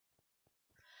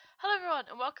Hello everyone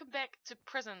and welcome back to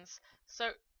prisons.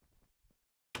 So,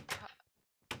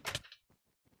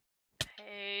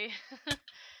 hey,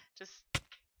 just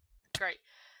great.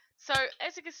 So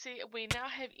as you can see, we now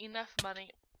have enough money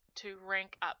to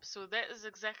rank up. So that is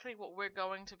exactly what we're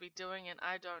going to be doing, and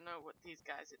I don't know what these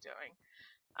guys are doing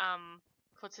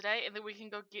for today. And then we can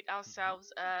go get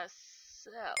ourselves a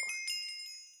cell.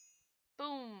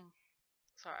 Boom.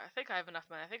 Sorry, I think I have enough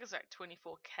money. I think it's like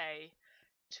 24k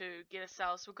to get a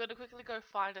cell. So we're going to quickly go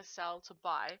find a cell to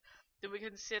buy. Then we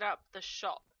can set up the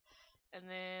shop. And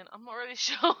then I'm not really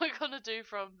sure what we're going to do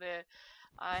from there.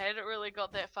 I hadn't really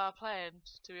got that far planned,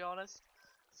 to be honest.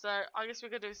 So I guess we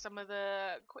could do some of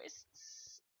the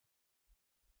quests.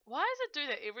 Why does it do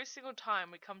that every single time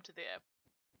we come to there?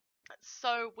 It's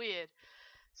so weird.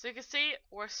 So you can see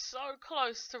we're so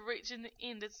close to reaching the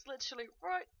end. It's literally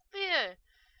right there.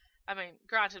 I mean,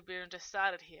 granted, we just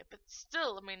started here, but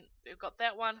still, I mean, we've got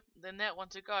that one, then that one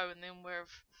to go, and then we're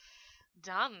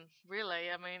done,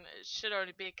 really. I mean, it should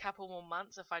only be a couple more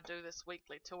months if I do this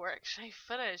weekly till we're actually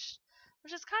finished,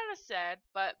 which is kind of sad,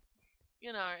 but,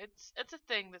 you know, it's a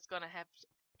thing that's gonna have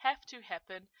to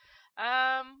happen.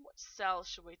 What cell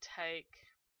should we take?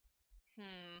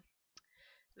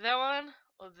 That one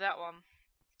or that one?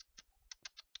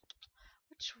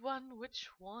 Which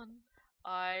one?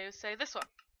 I say this one.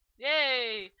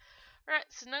 Yay! Alright,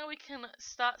 so now we can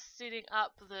start setting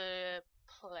up the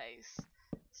place.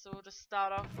 So we'll just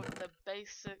start off with the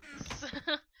basics.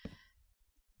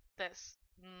 That's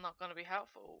not going to be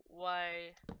helpful.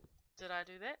 Why did I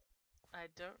do that? I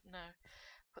don't know.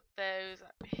 Put those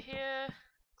up here.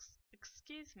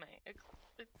 Excuse me.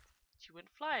 You went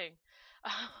flying.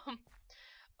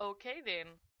 Okay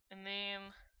then. And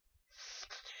then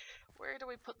where do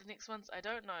we put the next ones? I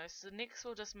don't know. So next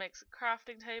we'll just make some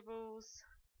crafting tables.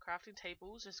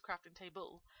 Just crafting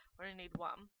table. We only need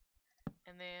one.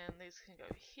 And then these can go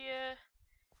here.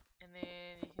 And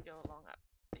then you can go along up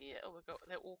there. Oh, we'll go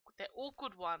that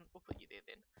awkward one. We'll put you there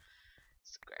then.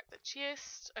 Let's grab the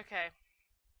chest. Okay.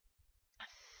 I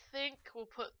think we'll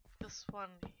put this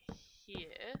one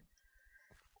here.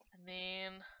 And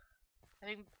then I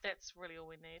think that's really all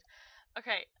we need.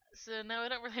 Okay, so now we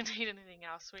don't really need anything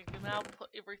else. We can now put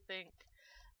everything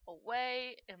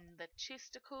away in the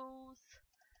chesticles.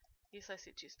 Yes, I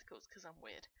said chesticles because I'm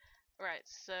weird. Right,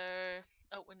 so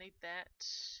oh, we need that.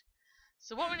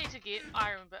 So what we need to get,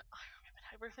 I remember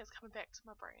everything's coming back to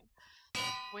my brain.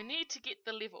 We need to get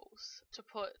the levels to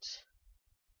put,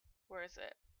 where is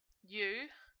it? U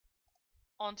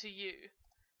onto U.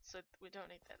 So we don't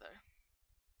need that though.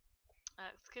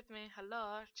 Excuse me,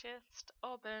 hello, chest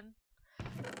open.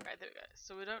 Right, there we go.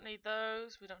 So we don't need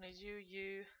those. We don't need you.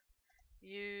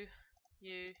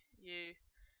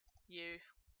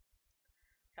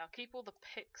 Okay, I'll keep all the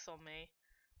picks on me.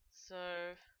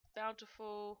 So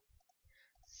bountiful,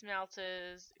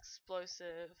 smelters,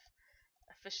 explosive,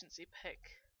 efficiency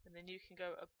pick, and then you can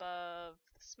go above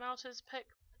the smelters pick.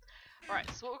 Alright,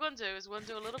 so what we're going to do is we're going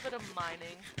to do a little bit of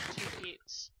mining to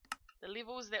get the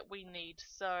levels that we need.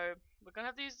 So we're going to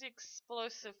have to use the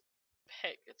explosive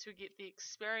pick to get the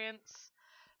experience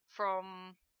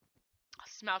from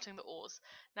smelting the ores.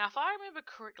 Now if I remember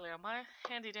correctly on my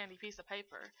handy dandy piece of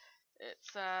paper,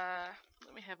 it's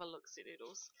let me have a look, see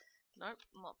doodles. Nope,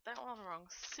 not that one, wrong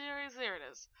series, there it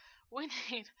is. We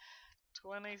need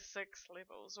 26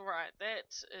 levels. Right,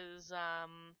 that is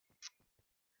gonna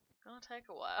take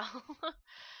a while.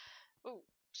 Oh,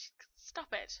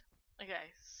 stop it.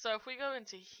 Okay, so if we go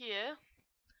into here,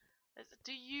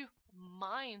 do you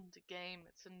mind, game?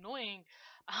 It's annoying.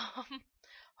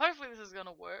 Hopefully this is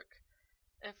gonna work.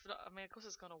 If not, I mean, of course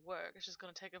it's gonna work. It's just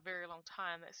gonna take a very long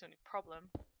time. That's the only problem.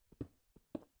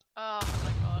 Oh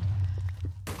my god,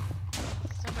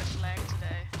 so much lag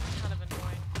today. It's kind of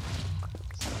annoying.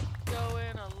 Just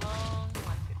going along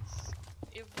like it's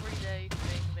everyday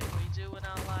thing that we do in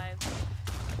our lives.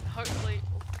 Hopefully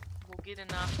we'll get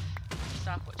enough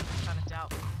stuff, which I kind of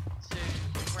doubt, to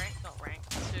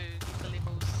to get the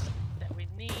levels that we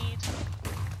need.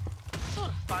 It's sort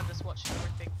of fun just watching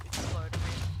everything explode. I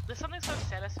mean, there's something so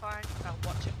satisfying about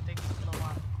watching things blow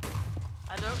up.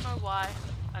 I don't know why,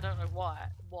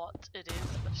 what it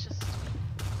is, but it's just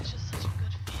such a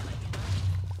good feeling, you know?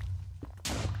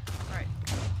 Right,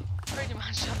 pretty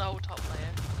much on the whole top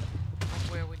layer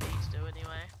of where we need to do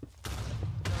anyway.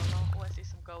 Go along. Oh, I see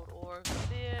some gold ore over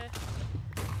there.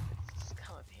 Let's just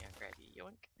come over here and grab you,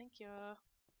 yoink, thank you.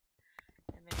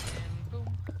 And then boom,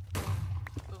 boom,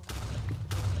 boom,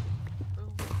 boom,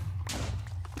 boom.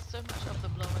 So much of the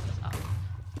blowing is up.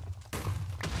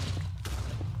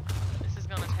 This is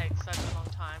gonna take such a long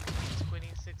time to get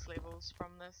 26 levels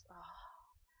from this. Oh,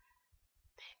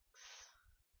 thanks.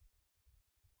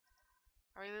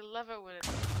 I really love it when it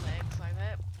lags like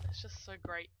that. It's just so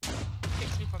great. It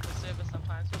kicks me from the server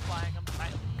sometimes for flying. I'm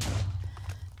like,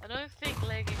 I don't think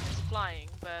lagging is flying,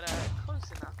 but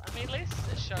close enough. I mean, at least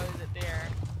it shows that their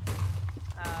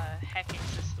hacking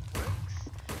system works.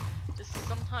 Just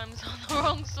sometimes on the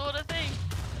wrong sort of thing.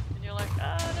 And you're like,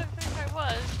 I don't think I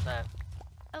was, but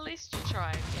at least you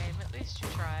tried, game. At least you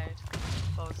tried.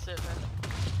 Well, server.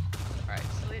 Right,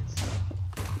 so let's...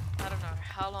 I don't know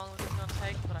how long this is going to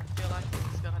take, but I feel like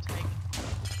this is going to take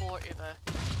forever.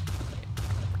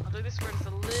 Yeah. I'll do this for just a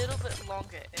little bit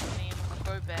longer, and then I'll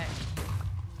go back,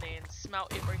 and then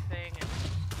smelt everything, and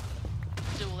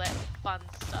do all that fun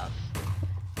stuff.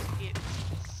 To get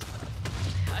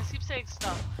stuff. I keep saying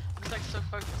stuff, I'm just like so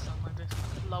focused on like just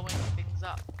blowing things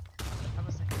up. I'm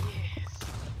just like, yes,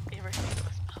 everything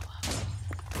must blow up.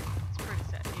 It's pretty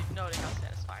sad. You have no idea how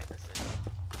satisfying this is.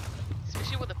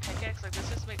 Especially with a pickaxe, like this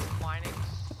just makes mining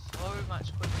so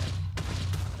much quicker.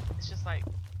 It's just like,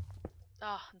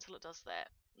 until it does that,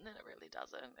 and then it really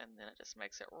doesn't, and then it just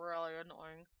makes it really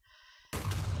annoying.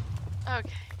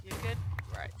 Okay, you're good?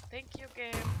 Right, thank you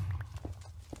game. Oh,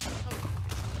 get some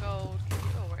gold.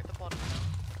 Oh, we're at the bottom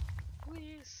now.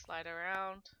 Whee, slide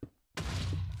around.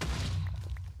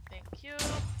 Thank you.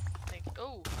 Thank you.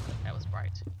 Oh, that was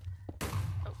bright.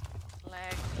 Oh,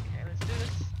 lag. Okay, let's do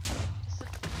this. Just a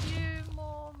few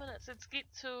more minutes. Let's get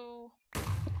to a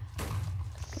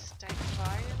stack of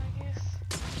iron, I guess.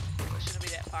 Well, it shouldn't be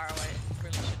that far away. It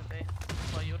really shouldn't be.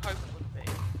 Well, you would hope it wouldn't be.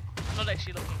 I'm not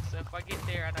actually looking, so if I get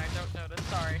there and I don't notice,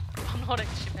 sorry. I'm not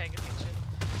actually paying attention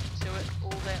to it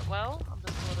all that well. I'm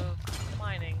just sort of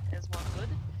mining as one would.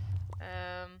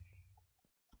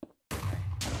 Okay,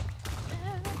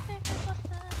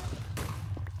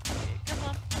 come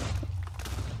on.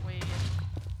 We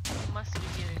must be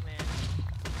getting there.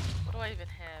 What do I even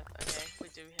have? Okay, we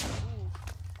do have. Ooh.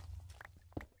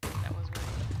 That was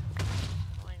really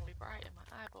annoyingly bright in my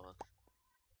eyeballs.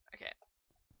 Okay.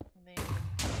 And then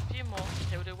a few more.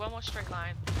 Okay, we'll do one more straight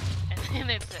line. And then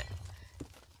that's it.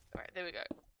 Alright, there we go.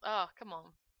 Oh, come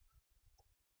on.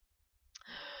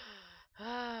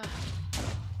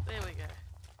 There we go.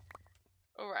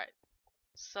 Alright.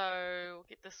 So, we'll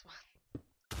get this one.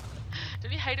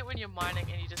 Don't you hate it when you're mining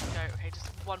and you just go, okay, just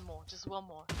one more.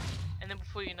 And then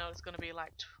before you know it's going to be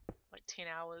like 10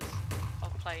 hours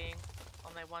of playing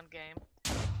on that one game.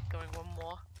 Going one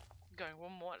more.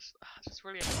 It's just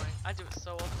really annoying. I do it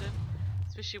so often,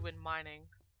 especially when mining.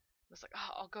 It's like,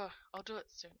 oh, I'll do it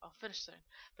soon, I'll finish soon.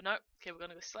 But no, okay, we're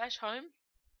going to go /home.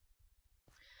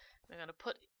 We're going to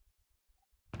put,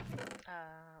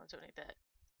 don't need that.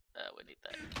 We need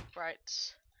that.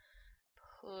 Right.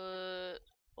 Put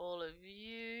all of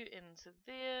you into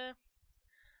there.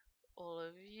 All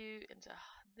of you into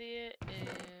there.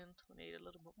 And we need a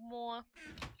little bit more.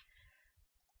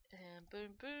 And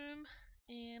boom, boom.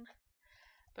 And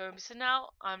boom. So now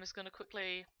I'm just going to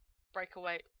quickly break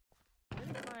away. Where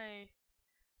did my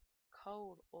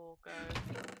cold ore go?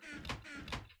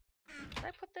 Did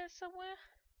I put that somewhere?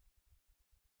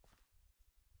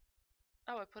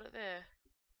 Oh, I put it there.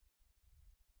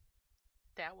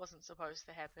 That wasn't supposed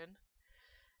to happen.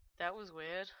 That was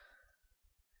weird.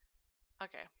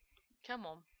 Okay, come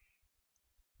on.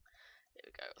 There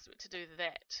we go. I was meant to do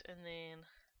that, and then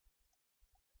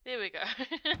there we go.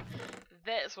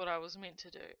 That's what I was meant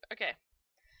to do. Okay,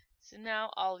 so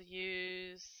now I'll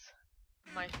use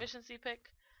my efficiency pick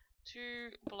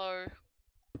to blow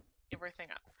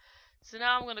everything up. So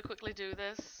now I'm going to quickly do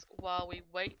this while we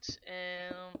wait,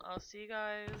 and I'll see you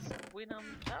guys when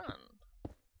I'm done.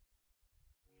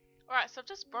 Alright, so I've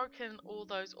just broken all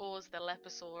those ores, the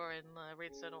lapis ore and the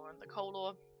redstone ore and the coal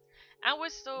ore, and we're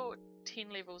still 10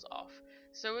 levels off.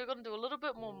 So we're going to do a little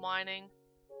bit more mining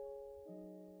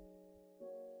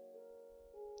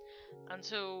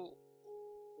until...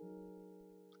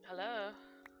 Hello?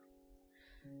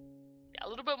 Yeah, a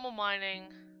little bit more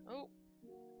mining. Oh,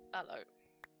 hello.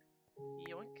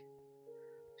 Yoink.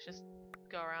 Let's just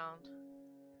go around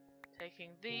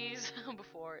taking these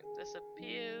before it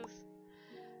disappears.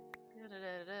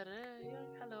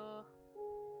 Yoink, hello.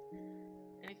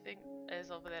 Anything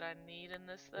as of that I need in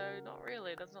this though? Not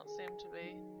really. Does not seem to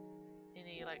be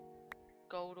any like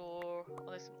gold ore. Oh,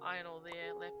 there's some iron ore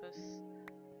there. Lapis,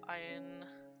 iron.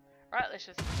 Right, let's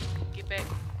just get back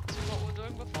to what we were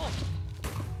doing before.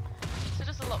 So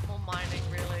just a lot more mining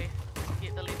really to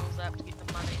get the levels up, to get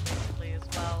the money basically as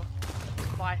well.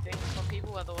 To buy things from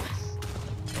people, otherwise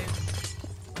there's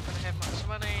not going to have much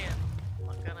money and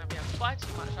not going to be able to buy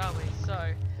too much, are we?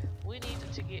 So we need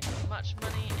to get as much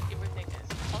money and everything as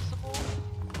possible,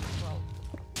 well,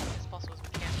 as possible as we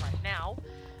can right now,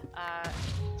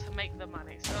 to make the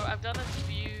money. So I've done a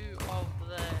few of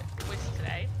the quest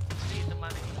today to get the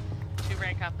money to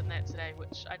rank up in that today,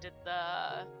 which I did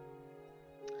the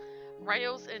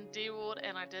rails in D ward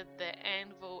and I did the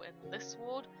anvil in this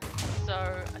ward, so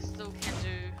I still can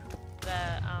do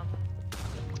the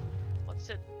what's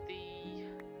it, the,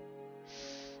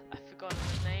 I've forgotten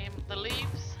the name, the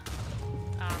leaves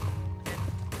in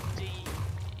D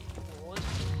ward,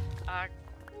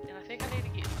 and I think I need to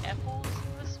get apples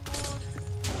in this ward,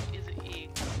 or is it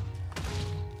eggs?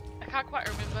 I can't quite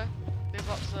remember. There's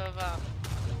lots of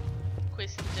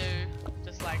quests to do,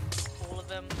 just like all of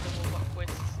them. They've all got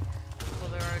quests for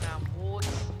their own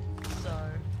wards, so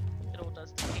it all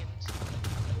does depend.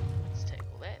 Let's take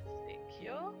all that, thank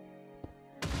you.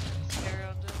 Let's carry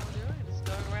on doing what we're doing. Just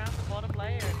go around the bottom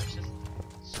layer and just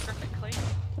strip it clean.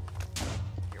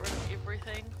 Get rid of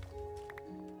everything.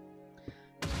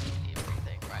 Get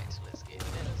everything right. Let's get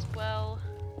that as well.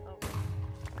 Oh.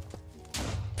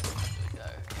 There we go.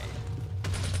 Okay.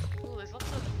 Oh, there's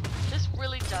lots of. This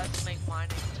really does make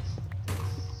mining just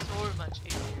so much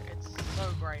easier. It's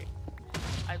so great.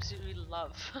 I absolutely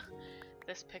love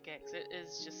this pickaxe. It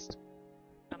is just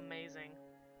amazing.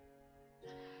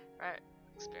 Right,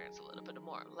 experience a little bit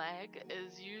more lag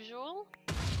as usual.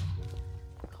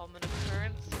 Common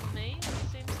occurrence for me, it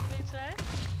seems to be today.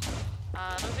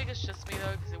 I don't think it's just me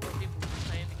though, because there were people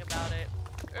complaining about it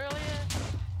earlier.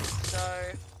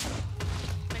 So,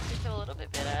 makes me feel a little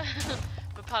bit better.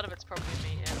 But part of it's probably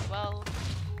me as well.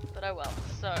 But oh well.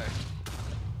 So,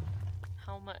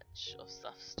 how much of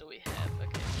stuffs do we have?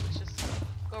 Okay, so let's just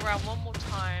go around one more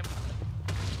time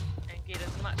and get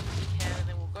as much as we can, and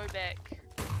then we'll go back.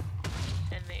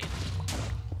 And then, I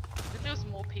think there was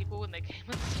more people when they came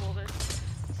and saw this.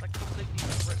 It's like completely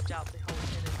ripped out the whole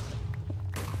headers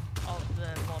of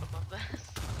the bottom of this.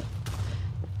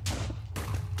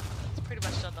 It's pretty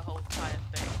much done the whole entire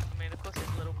thing. I mean, of course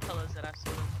there's little pillars that I've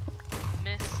sort of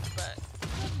missed, but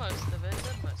done most of it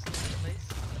at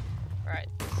least. Right.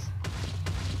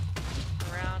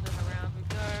 Around and around we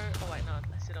go. Oh wait, no,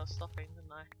 I said I was stopping,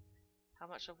 didn't I? How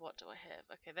much of what do I have?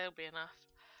 Okay, that'll be enough.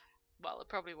 Well, it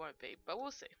probably won't be, but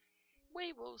we'll see.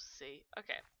 We will see.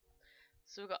 Okay.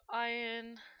 So we've got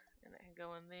iron, and that can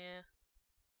go in there.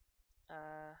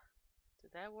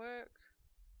 Did that work?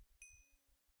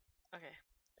 Okay,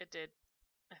 it did,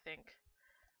 I think.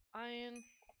 Iron,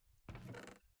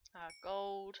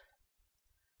 gold,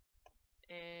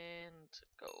 and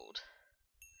gold.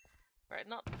 Right,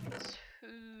 not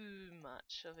too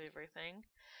much of everything.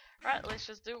 Right, let's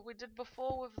just do what we did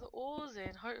before with the ores,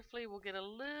 and hopefully we'll get a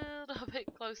little bit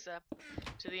closer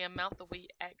to the amount that we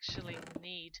actually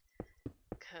need.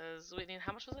 Because we need,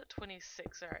 how much was it?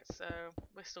 26, alright, so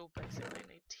we still basically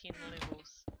need 10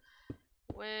 levels.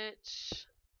 Which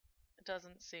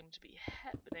doesn't seem to be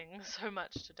happening so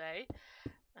much today.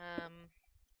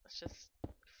 Let's just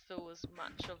fill as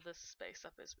much of this space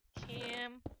up as we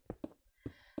can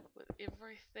with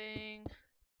everything.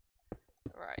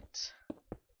 Right.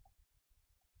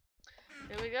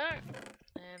 Here we go.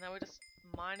 And now we just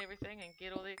mine everything and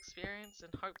get all the experience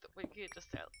and hope that we get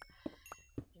just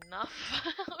enough,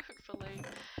 hopefully.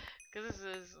 Because this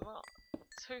is not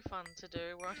too fun to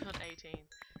do. We're only on 18.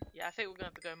 Yeah, I think we're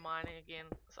going to have to go mining again.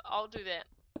 So I'll do that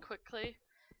quickly.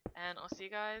 And I'll see you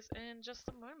guys in just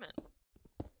a moment.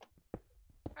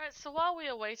 Alright, so while we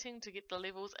are waiting to get the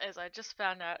levels, as I just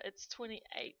found out, it's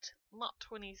 28, not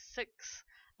 26.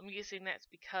 I'm guessing that's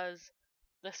because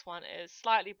this one is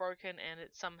slightly broken and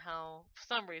it somehow, for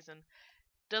some reason,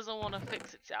 doesn't want to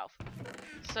fix itself.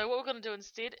 So what we're going to do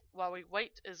instead, while we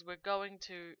wait, is we're going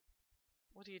to...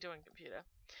 What are you doing, computer?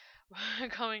 We're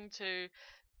going to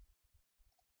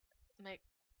make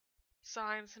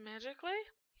signs magically.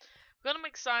 We're going to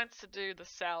make signs to do the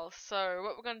cells. So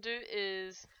what we're going to do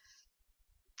is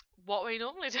what we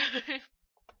normally do.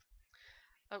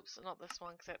 Oops, not this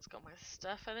one because that's got my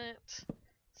stuff in it.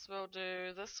 So we'll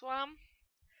do this one.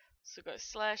 So go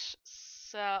slash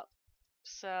sell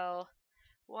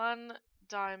 1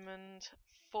 diamond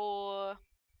for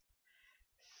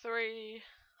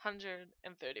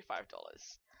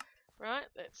 $335. Right,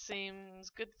 that seems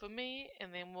good for me.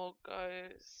 And then we'll go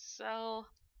sell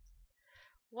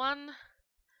 1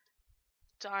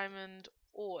 diamond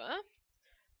ore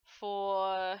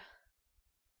for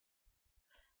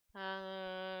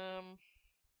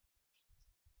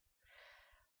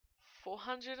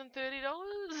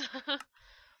 $430. Then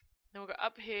we'll go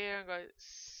up here and go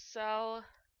sell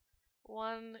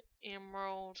 1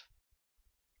 emerald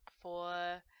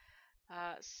for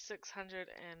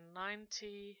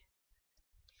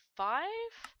 695.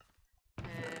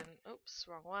 And oops,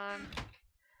 wrong one.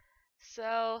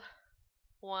 Sell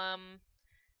 1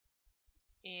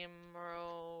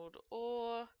 emerald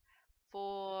ore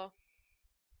for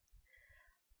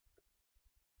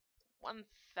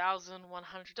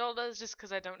 $1,100 just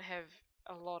because I don't have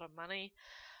a lot of money.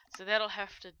 So that'll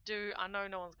have to do. I know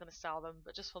no one's going to sell them,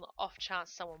 but just for the off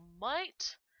chance someone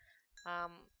might,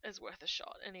 is worth a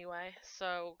shot anyway.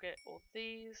 So we'll get all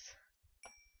these.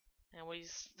 And we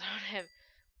just don't have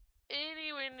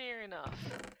anywhere near enough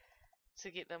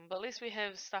to get them. But at least we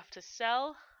have stuff to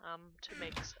sell to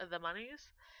make the monies.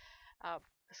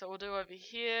 So we'll do over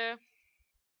here.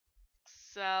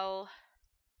 Sell,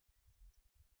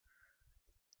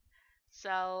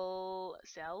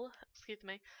 excuse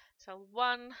me, sell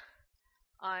 1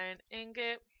 iron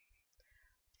ingot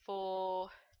for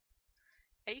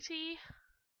 80.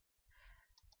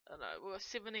 Oh no, we were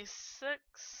 76.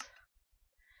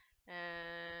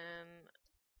 And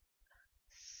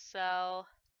sell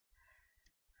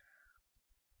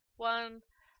 1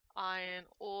 iron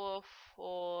ore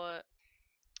for,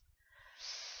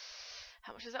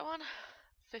 how much is that one?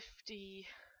 55?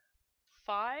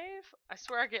 I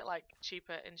swear I get like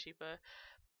cheaper and cheaper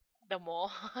the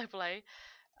more I play.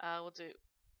 We'll do,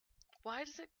 why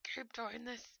does it keep doing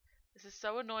this? This is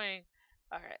so annoying.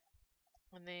 Alright,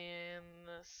 and then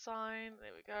the sign,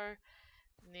 there we go.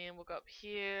 And then we'll go up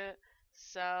here,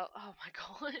 sell, oh my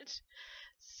god,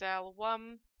 sell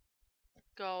 1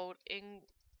 gold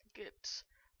ingot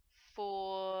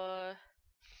for,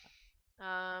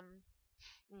 I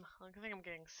think I'm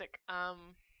getting sick,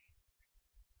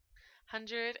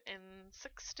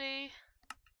 160,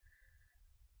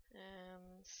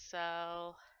 and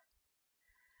sell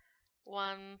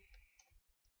 1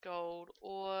 gold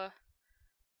ore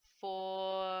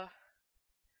for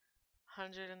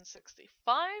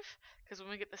 165, because when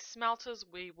we get the smelters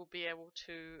we will be able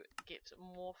to get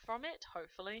more from it,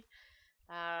 hopefully.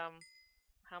 How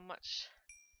much?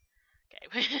 Okay,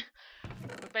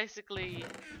 we're basically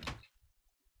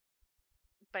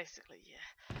yeah.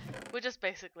 We're just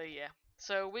basically, yeah.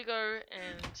 So we go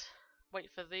and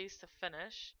wait for these to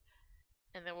finish,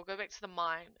 and then we'll go back to the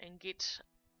mine and get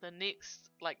the next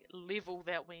like level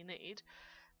that we need.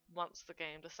 Once the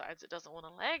game decides it doesn't want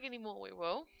to lag anymore, we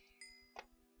will.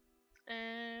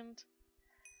 And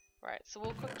right, so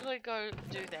we'll quickly go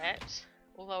do that.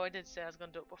 Although I did say I was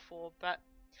going to do it before, but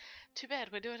too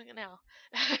bad, we're doing it now.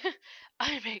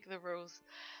 I make the rules.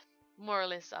 More or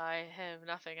less, I have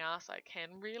nothing else I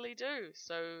can really do.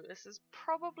 So this is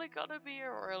probably going to be a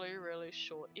really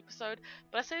short episode.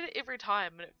 But I say that every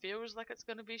time and it feels like it's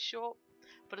going to be short.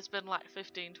 But it's been like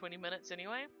 15-20 minutes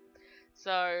anyway.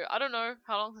 So I don't know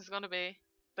how long this is going to be.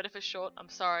 But if it's short, I'm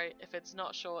sorry. If it's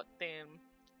not short, then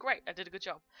great, I did a good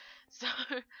job. So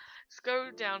let's go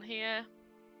down here.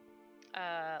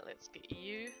 Let's get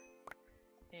you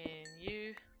and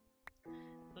you.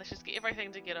 Let's just get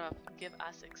everything to give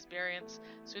us experience.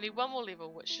 So we need 1 more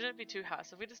level, which shouldn't be too hard.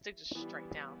 So if we just dig straight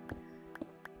down.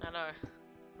 I know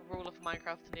the rule of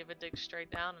Minecraft to never dig straight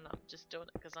down, and I'm just doing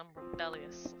it because I'm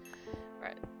rebellious.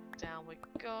 Right, down we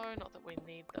go. Not that we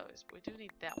need those, but we do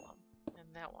need that one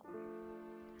and that one.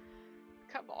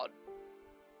 Come on.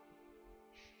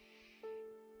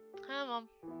 Come on.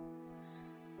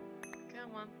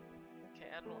 Come on. Okay,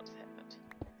 I don't know what's happened.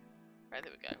 Right,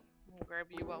 there we go. We'll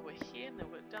grab you while we're here, and then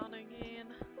we're down again.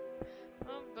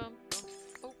 Oh,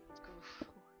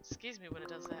 excuse me when it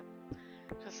does that.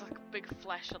 Just like a big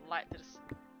flash of light that just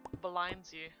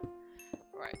blinds you.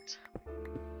 Right.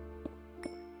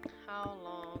 How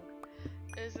long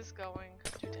is this going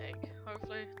to take?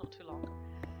 Hopefully not too long.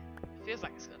 It feels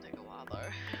like it's going to take a while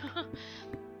though.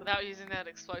 Without using that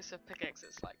explosive pickaxe,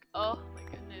 it's like, oh my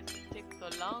goodness, it takes so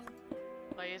long.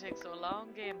 Why you take so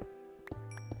long, game?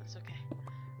 It's okay.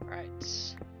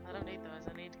 Right, I don't need those.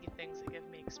 I need to get things that give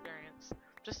me experience.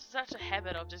 Just such a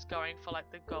habit of just going for like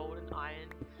the gold and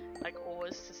iron, like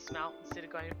ores to smelt instead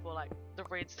of going for like the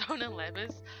redstone and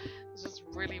labbers. It's just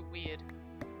really weird.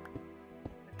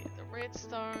 Get the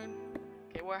redstone.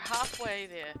 Okay, we're halfway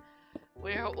there.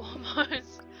 We're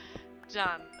almost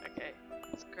done. Okay,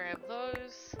 let's grab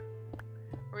those.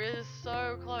 We're just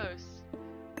so close.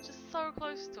 Just so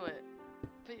close to it.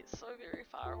 But it's so very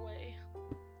far away.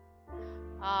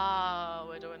 Ah,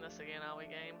 we're doing this again, are we,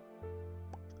 game?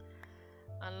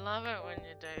 I love it when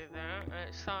you do that.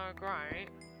 It's so great.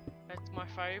 It's my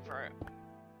favourite.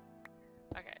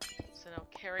 Okay, so now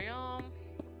carry on.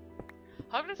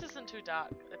 Hope this isn't too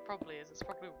dark. It probably is. It's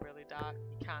probably really dark.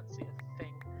 You can't see a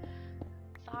thing.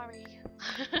 Sorry.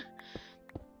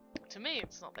 To me,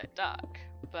 it's not that dark,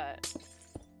 but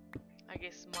I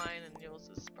guess mine and yours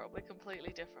is probably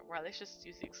completely different. Right, let's just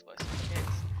use the explosive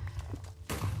pickaxe.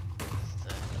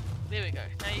 There we go.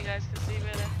 Now you guys can see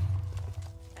better.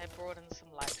 I brought in some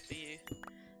light for you.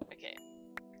 Okay,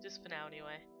 just for now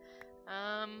anyway.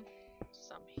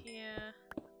 Some here,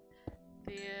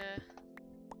 there.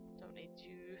 Don't need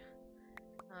you.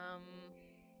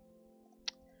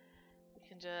 We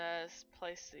can just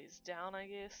place these down, I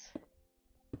guess.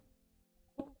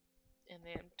 And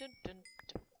then dun, dun,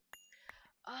 dun.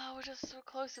 Oh, we're just so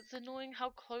close. It's annoying how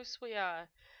close we are.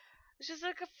 It's just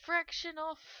like a fraction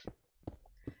off.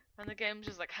 And the game's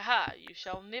just like, haha, you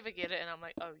shall never get it. And I'm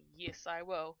like, oh yes, I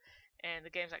will. And the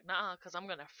game's like, nah, because I'm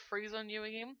gonna freeze on you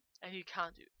again, and you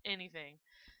can't do anything.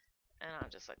 And I'm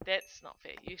just like, that's not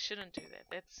fair. You shouldn't do that.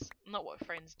 That's not what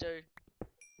friends do.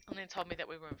 And then told me that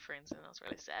we weren't friends, and I was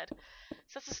really sad.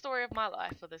 So that's the story of my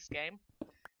life for this game.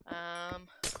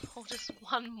 Oh, just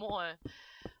one more.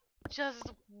 Just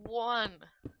one.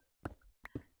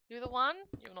 You're the one?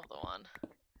 You're not the one.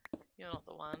 You're not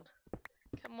the one.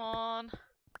 Come on.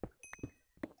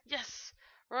 Yes!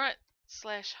 Right.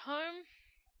 / home.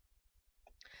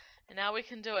 And now we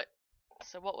can do it.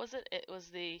 So what was it? It was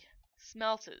the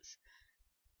smelters.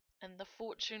 And the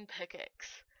fortune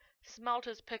pickaxe.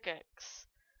 Smelters pickaxe.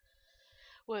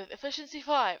 With efficiency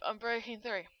 5, unbreaking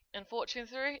 3, and fortune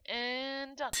 3,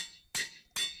 and done.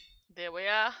 There we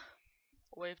are.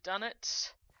 We've done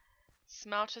it.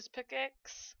 Smelters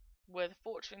pickaxe with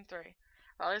fortune 3.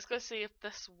 Right, let's go see if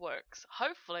this works.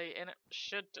 Hopefully, and it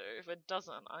should do. If it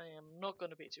doesn't, I am not going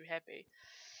to be too happy.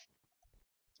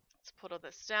 Let's put all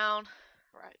this down.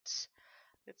 Right.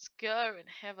 Let's go and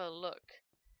have a look.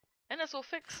 And it's all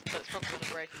fixed, but it's probably going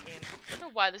to break again. I don't know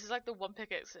why. This is like the one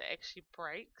pickaxe that actually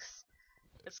breaks.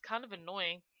 It's kind of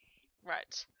annoying.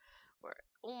 Right. We're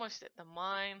almost at the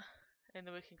mine. And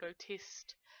then we can go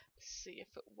test to see if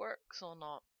it works or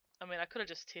not. I mean, I could have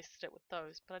just tested it with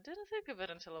those, but I didn't think of it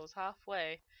until I was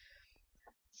halfway.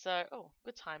 So, oh,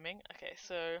 good timing. Okay,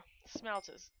 so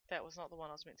smelters. That was not the one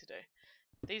I was meant to do.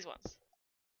 These ones.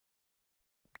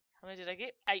 How many did I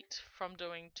get? 8 from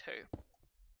doing 2.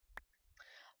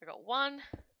 I got 1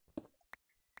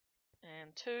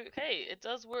 and 2. Okay, it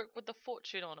does work with the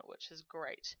fortune on it, which is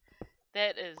great.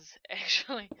 That is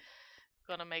actually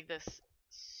gonna make this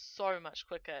so much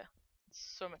quicker.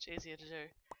 It's so much easier to do.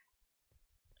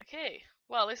 Okay,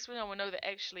 well, at least we know that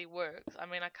actually works. I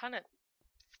mean, I kind of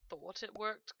thought it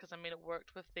worked, because I mean, it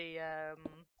worked with the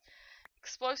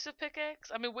explosive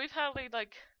pickaxe. I mean, we've hardly,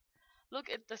 like, look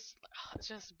at this. Oh, it's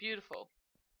just beautiful.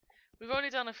 We've only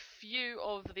done a few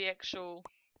of the actual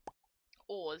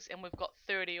ores, and we've got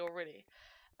 30 already.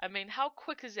 I mean, how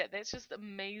quick is that? That's just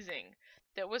amazing.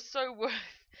 That was so worth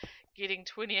getting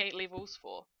 28 levels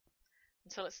for.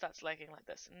 Until it starts lagging like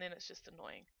this, and then it's just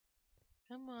annoying.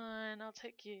 Come on, I'll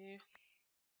take you.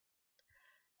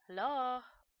 Hello?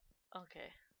 Okay.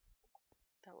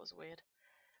 That was weird.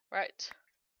 Right.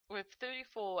 We're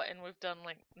 34 and we've done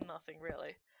like nothing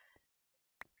really.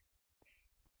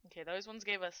 Okay, those ones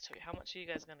gave us 2. How much are you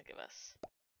guys gonna give us?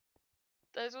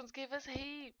 Those ones gave us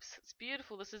heaps. It's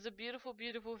beautiful. This is a beautiful,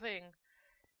 beautiful thing.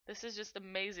 This is just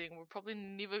amazing. We're probably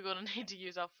never gonna need to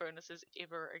use our furnaces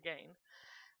ever again.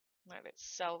 Right, let's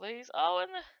sell these. Oh,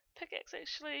 and the pickaxe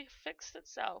actually fixed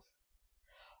itself.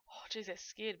 Oh, jeez, that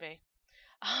scared me.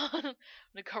 I'm gonna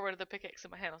go rid of the pickaxe in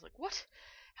my hand. I was like, what?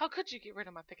 How could you get rid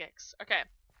of my pickaxe? Okay,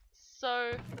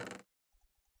 so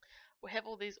we have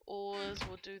all these ores.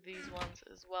 We'll do these ones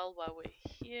as well while we're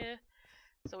here.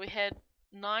 So we had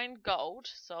 9 gold,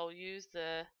 so I'll use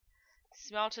the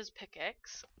smelter's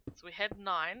pickaxe. So we had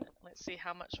 9. Let's see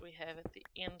how much we have at the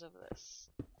end of this.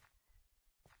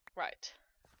 Right.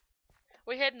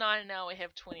 We had 9, now we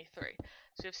have 23.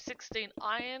 So we have 16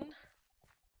 iron.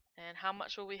 And how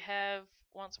much will we have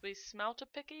once we smelter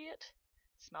picky it?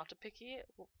 Smelter picky it?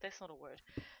 Well, that's not a word.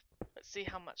 Let's see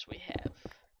how much we have.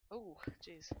 Oh,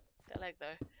 jeez. That lag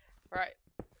though. Right.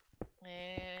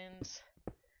 And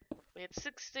we had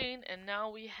 16 and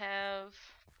now we have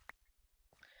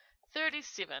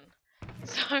 37.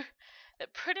 So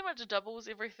it pretty much doubles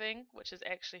everything, which is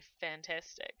actually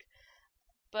fantastic.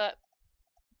 But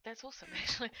that's awesome,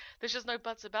 actually. There's just no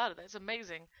buts about it. That's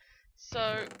amazing.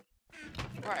 So,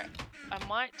 right, I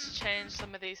might change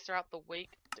some of these throughout the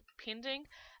week, depending.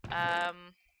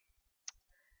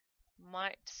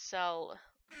 Might sell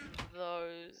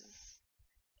those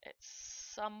at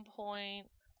some point.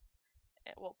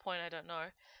 At what point, I don't know.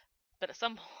 But at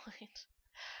some point,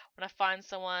 when I find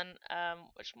someone,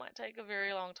 which might take a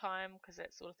very long time, because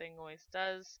that sort of thing always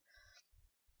does.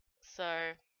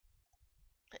 So,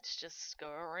 let's just go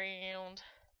around,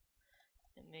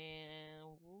 and then,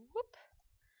 whoop,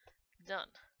 done.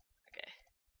 Okay.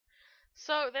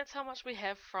 So that's how much we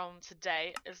have from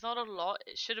today. It's not a lot,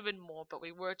 it should have been more, but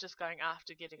we were just going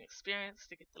after getting experience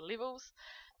to get the levels,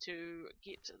 to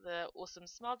get the awesome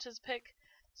smelters pick.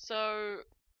 So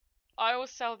I will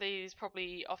sell these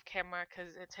probably off camera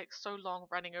because it takes so long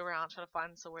running around trying to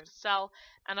find somewhere to sell,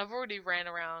 and I've already ran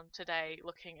around today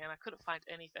looking and I couldn't find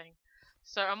anything.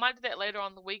 So I might do that later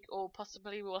on in the week, or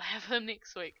possibly we'll have them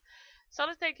next week. So I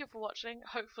want to thank you for watching.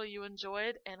 Hopefully you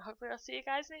enjoyed, and hopefully I'll see you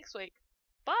guys next week.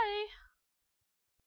 Bye!